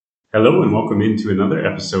Hello and welcome into another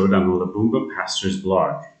episode on the Labumba Pastor's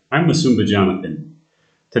Blog. I'm Musumba Jonathan.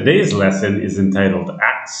 Today's lesson is entitled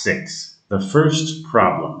Act 6, The First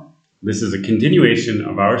Problem. This is a continuation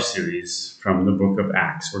of our series from the book of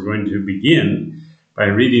Acts. We're going to begin by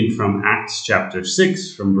reading from Acts chapter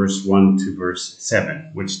 6 from verse 1 to verse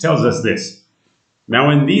 7, which tells us this.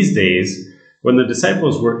 Now in these days, when the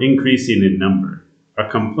disciples were increasing in number, a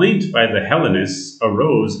complaint by the Hellenists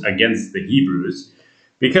arose against the Hebrews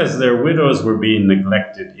because their widows were being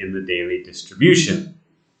neglected in the daily distribution.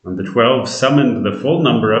 And the 12 summoned the full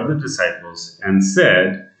number of the disciples and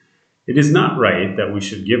said, "It is not right that we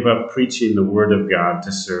should give up preaching the word of God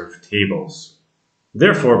to serve tables.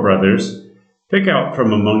 Therefore, brothers, pick out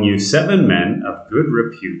from among you 7 men of good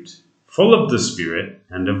repute, full of the Spirit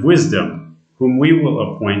and of wisdom, whom we will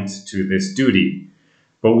appoint to this duty.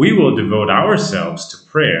 But we will devote ourselves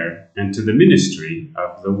to prayer and to the ministry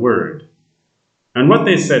of the word." And what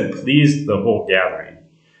they said pleased the whole gathering.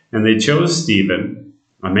 And they chose Stephen,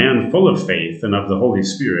 a man full of faith and of the Holy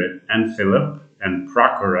Spirit, and Philip, and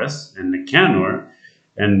Prochorus, and Nicanor,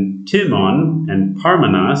 and Timon, and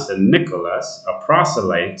Parmenas, and Nicholas, a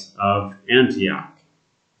proselyte of Antioch.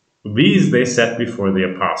 These they set before the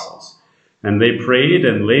apostles, and they prayed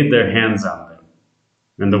and laid their hands on them.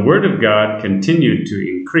 And the word of God continued to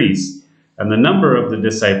increase, and the number of the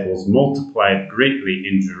disciples multiplied greatly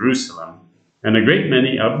in Jerusalem, and a great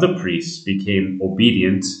many of the priests became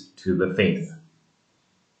obedient to the faith.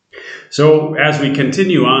 So as we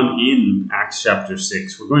continue on in Acts chapter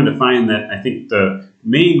 6, we're going to find that I think the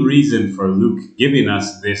main reason for Luke giving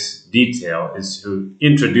us this detail is to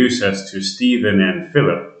introduce us to Stephen and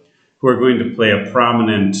Philip, who are going to play a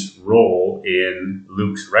prominent role in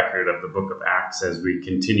Luke's record of the book of Acts as we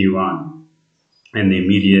continue on, and the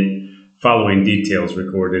immediate following details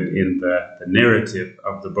recorded in the narrative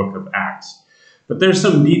of the book of Acts. But there's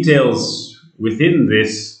some details within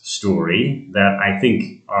this story that I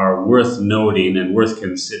think are worth noting and worth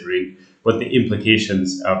considering what the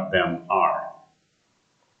implications of them are.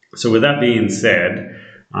 So with that being said,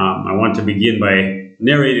 I want to begin by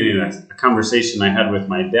narrating a conversation I had with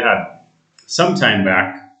my dad some time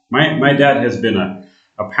back. My dad has been a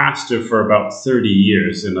pastor for about 30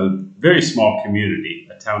 years in a very small community,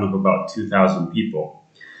 a town of about 2,000 people.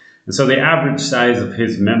 And so the average size of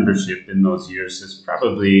his membership in those years has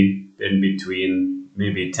probably been between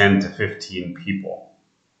maybe 10 to 15 people.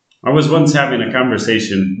 I was once having a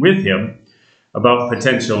conversation with him about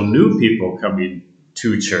potential new people coming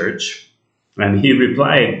to church, and he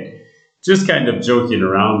replied, just kind of joking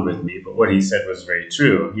around with me, but what he said was very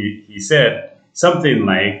true. He said something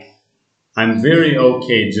like, "I'm very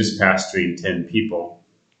okay just pastoring 10 people,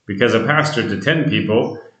 because a pastor to 10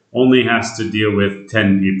 people only has to deal with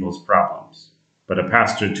 10 people's problems. But a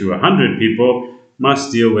pastor to 100 people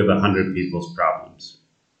must deal with 100 people's problems."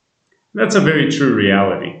 That's a very true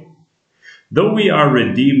reality. Though we are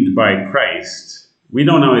redeemed by Christ, we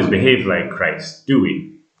don't always behave like Christ, do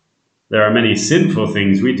we? There are many sinful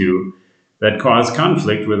things we do that cause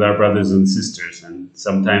conflict with our brothers and sisters, and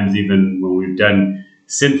sometimes even when we've done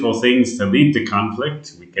sinful things to lead to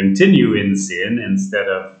conflict, we continue in sin instead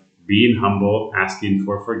of being humble, asking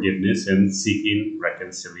for forgiveness, and seeking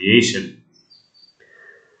reconciliation.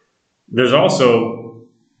 There's also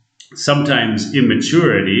sometimes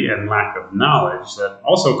immaturity and lack of knowledge that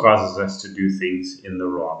also causes us to do things in the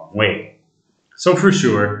wrong way. So for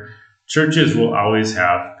sure, churches will always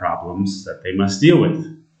have problems that they must deal with.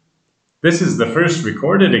 This is the first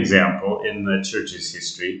recorded example in the church's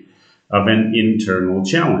history of an internal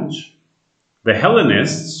challenge. The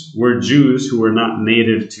Hellenists were Jews who were not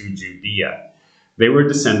native to Judea. They were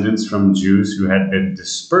descendants from Jews who had been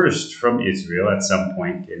dispersed from Israel at some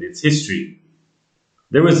point in its history.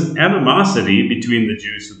 There was animosity between the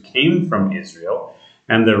Jews who came from Israel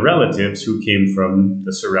and their relatives who came from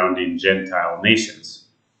the surrounding Gentile nations.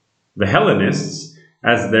 The Hellenists,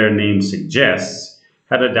 as their name suggests,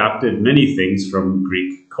 had adopted many things from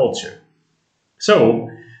Greek culture.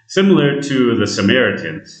 So, similar to the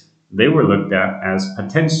Samaritans, they were looked at as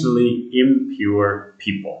potentially impure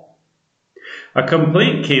people. A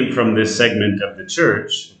complaint came from this segment of the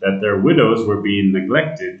church that their widows were being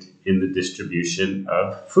neglected in the distribution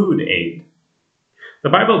of food aid. The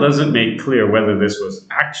Bible doesn't make clear whether this was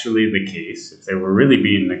actually the case, if they were really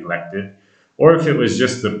being neglected, or if it was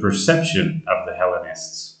just the perception of the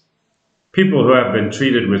Hellenists. People who have been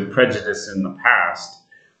treated with prejudice in the past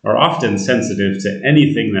are often sensitive to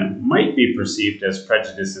anything that might be perceived as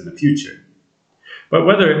prejudice in the future. But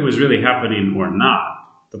whether it was really happening or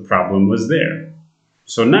not, the problem was there.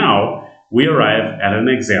 So now we arrive at an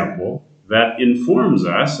example that informs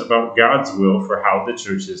us about God's will for how the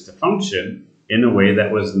church is to function in a way that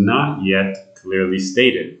was not yet clearly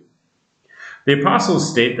stated. The apostles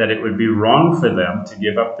state that it would be wrong for them to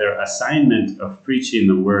give up their assignment of preaching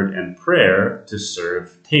the word and prayer to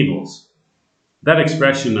serve tables. That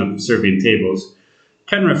expression of serving tables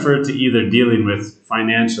can refer to either dealing with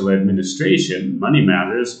financial administration, money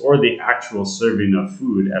matters, or the actual serving of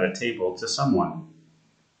food at a table to someone.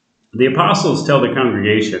 The apostles tell the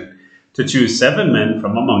congregation to choose 7 men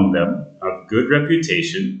from among them of good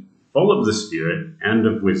reputation, full of the Spirit and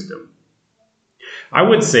of wisdom. I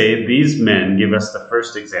would say these men give us the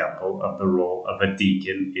first example of the role of a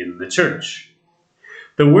deacon in the church.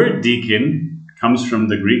 The word deacon comes from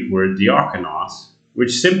the Greek word diakonos,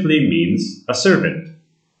 which simply means a servant.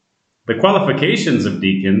 The qualifications of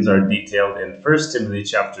deacons are detailed in 1 Timothy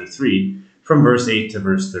chapter 3 from verse 8 to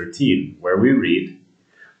verse 13, where we read,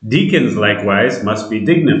 "Deacons likewise must be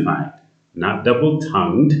dignified, not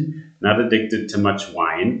double-tongued, not addicted to much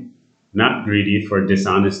wine, not greedy for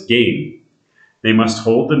dishonest gain. They must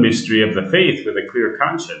hold the mystery of the faith with a clear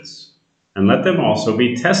conscience, and let them also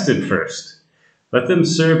be tested first. Let them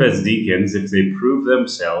serve as deacons if they prove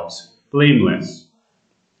themselves blameless.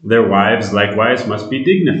 Their wives likewise must be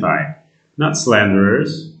dignified, not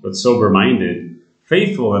slanderers, but sober-minded,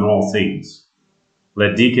 faithful in all things.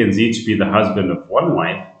 Let deacons each be the husband of one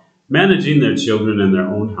wife, managing their children and their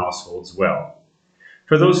own households well.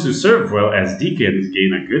 For those who serve well as deacons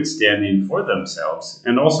gain a good standing for themselves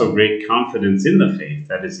and also great confidence in the faith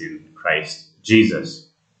that is in Christ Jesus."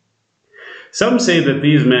 Some say that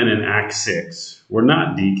these men in Acts 6 were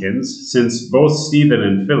not deacons, since both Stephen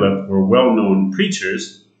and Philip were well-known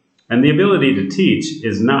preachers, and the ability to teach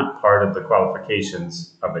is not part of the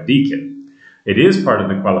qualifications of a deacon. It is part of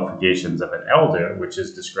the qualifications of an elder, which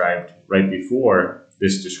is described right before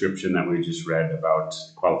this description that we just read about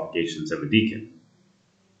qualifications of a deacon.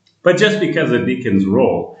 But just because a deacon's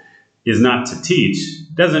role is not to teach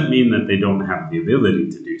doesn't mean that they don't have the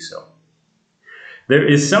ability to do so. There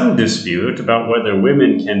is some dispute about whether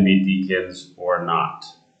women can be deacons or not.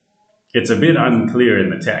 It's a bit unclear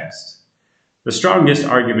in the text. The strongest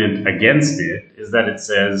argument against it is that it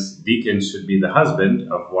says deacons should be the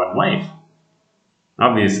husband of one wife.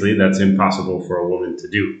 Obviously, that's impossible for a woman to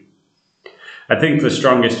do. I think the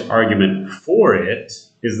strongest argument for it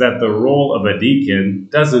is that the role of a deacon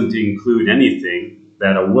doesn't include anything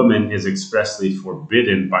that a woman is expressly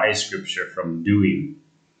forbidden by Scripture from doing.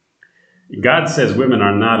 God says women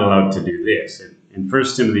are not allowed to do this. In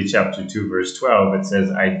 1 Timothy chapter 2, verse 12, it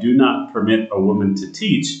says, "I do not permit a woman to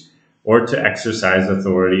teach or to exercise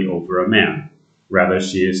authority over a man. Rather,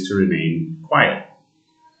 she is to remain quiet."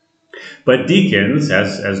 But deacons,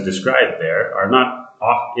 as described there, are not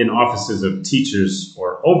in offices of teachers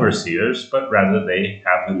or overseers, but rather they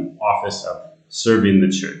have an office of serving the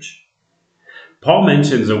church. Paul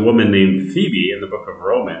mentions a woman named Phoebe in the book of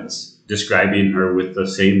Romans, describing her with the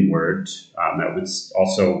same word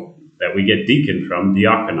that we get deacon from,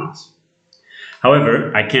 diakonos.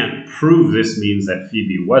 However, I can't prove this means that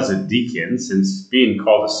Phoebe was a deacon, since being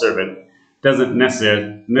called a servant doesn't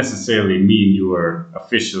necessarily mean you are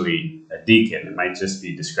officially a deacon. It might just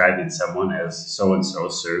be describing someone as so-and-so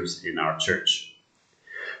serves in our church.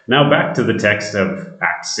 Now back to the text of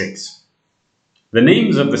Acts 6. The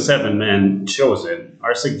names of the 7 men chosen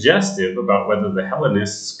are suggestive about whether the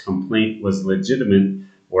Hellenists' complaint was legitimate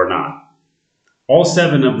or not. All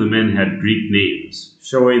 7 of the men had Greek names,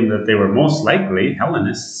 showing that they were most likely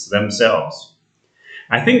Hellenists themselves.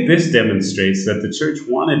 I think this demonstrates that the church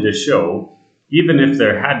wanted to show, even if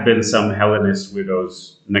there had been some Hellenist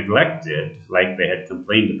widows neglected, like they had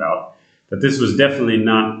complained about, that this was definitely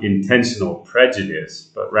not intentional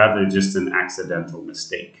prejudice, but rather just an accidental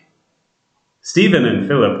mistake. Stephen and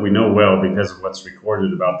Philip we know well because of what's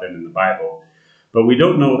recorded about them in the Bible, but we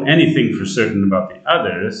don't know anything for certain about the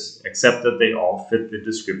others, except that they all fit the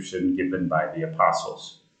description given by the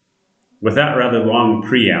apostles. With that rather long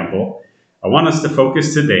preamble, I want us to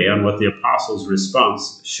focus today on what the apostles'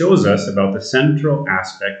 response shows us about the central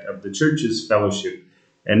aspect of the church's fellowship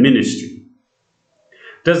and ministry.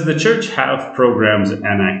 Does the church have programs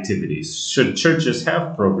and activities? Should churches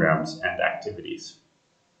have programs and activities?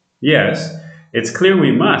 Yes, it's clear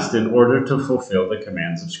we must in order to fulfill the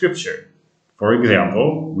commands of Scripture. For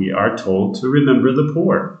example, we are told to remember the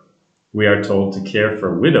poor. We are told to care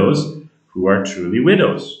for widows who are truly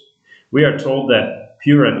widows. We are told that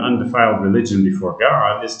pure and undefiled religion before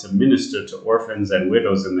God is to minister to orphans and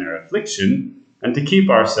widows in their affliction and to keep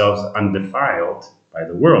ourselves undefiled by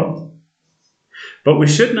the world. But we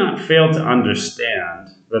should not fail to understand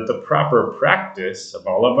that the proper practice of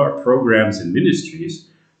all of our programs and ministries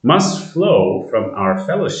must flow from our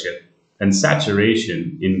fellowship and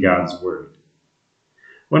saturation in God's Word.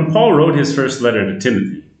 When Paul wrote his first letter to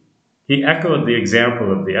Timothy, he echoed the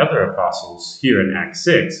example of the other apostles here in Acts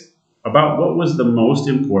 6 about what was the most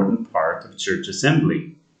important part of church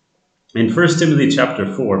assembly. In 1 Timothy chapter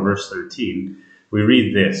 4, verse 13, we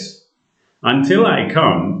read this: "Until I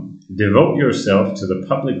come, devote yourself to the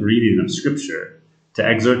public reading of Scripture, to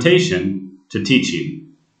exhortation, to teaching."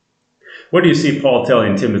 What do you see Paul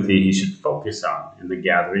telling Timothy he should focus on in the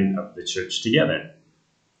gathering of the church together?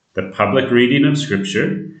 The public reading of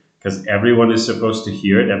Scripture, because everyone is supposed to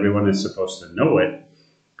hear it, everyone is supposed to know it.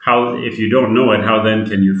 If you don't know it, how then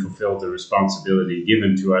can you fulfill the responsibility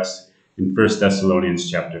given to us in 1 Thessalonians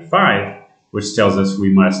chapter 5, which tells us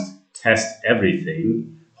we must test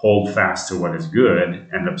everything, hold fast to what is good,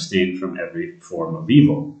 and abstain from every form of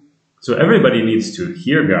evil. So everybody needs to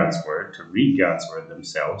hear God's Word, to read God's Word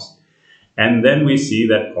themselves. And then we see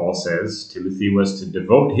that Paul says Timothy was to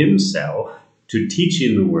devote himself to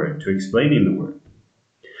teaching the Word, to explaining the Word.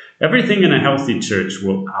 Everything in a healthy church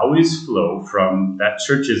will always flow from that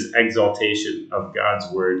church's exaltation of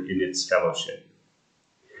God's Word in its fellowship.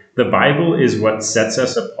 The Bible is what sets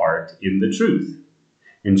us apart in the truth.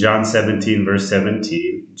 In John 17, verse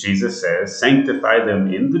 17, Jesus says, "Sanctify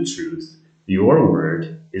them in the truth. Your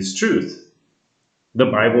word is truth." The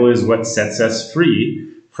Bible is what sets us free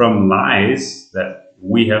from lies that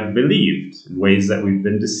we have believed, in ways that we've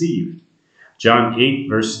been deceived. John 8,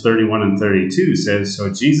 verse 31 and 32 says,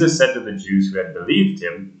 "So Jesus said to the Jews who had believed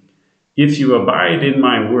him, 'If you abide in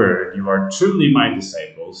my word, you are truly my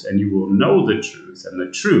disciples, and you will know the truth, and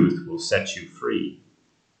the truth will set you free.'"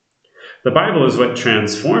 The Bible is what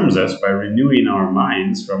transforms us by renewing our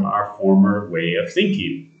minds from our former way of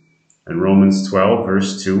thinking. In Romans 12,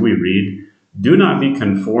 verse 2, we read, "Do not be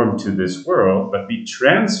conformed to this world, but be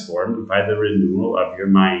transformed by the renewal of your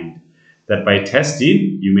mind, that by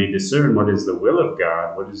testing you may discern what is the will of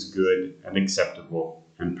God, what is good and acceptable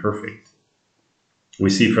and perfect." We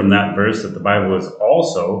see from that verse that the Bible is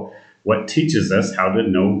also what teaches us how to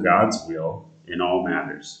know God's will in all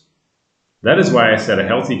matters. That is why I said a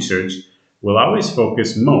healthy church will always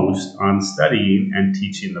focus most on studying and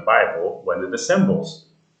teaching the Bible when it assembles.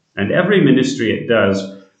 And every ministry it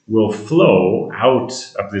does will flow out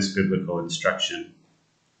of this biblical instruction.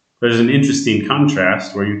 There's an interesting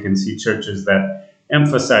contrast where you can see churches that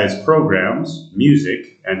emphasize programs,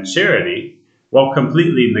 music, and charity while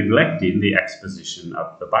completely neglecting the exposition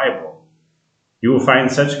of the Bible. You will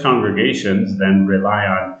find such congregations then rely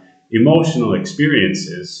on emotional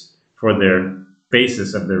experiences for their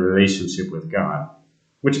basis of their relationship with God,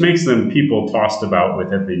 which makes them people tossed about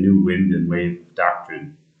with every new wind and wave of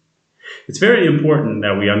doctrine. It's very important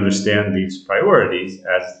that we understand these priorities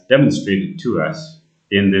as demonstrated to us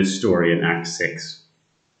in this story in Acts 6.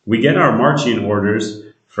 We get our marching orders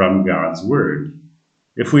from God's Word.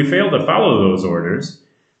 If we fail to follow those orders,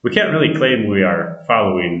 we can't really claim we are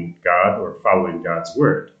following God or following God's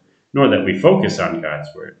Word, nor that we focus on God's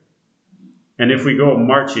Word. And if we go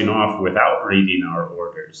marching off without reading our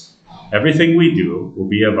orders, everything we do will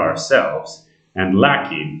be of ourselves and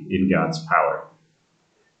lacking in God's power.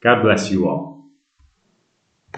 God bless you all.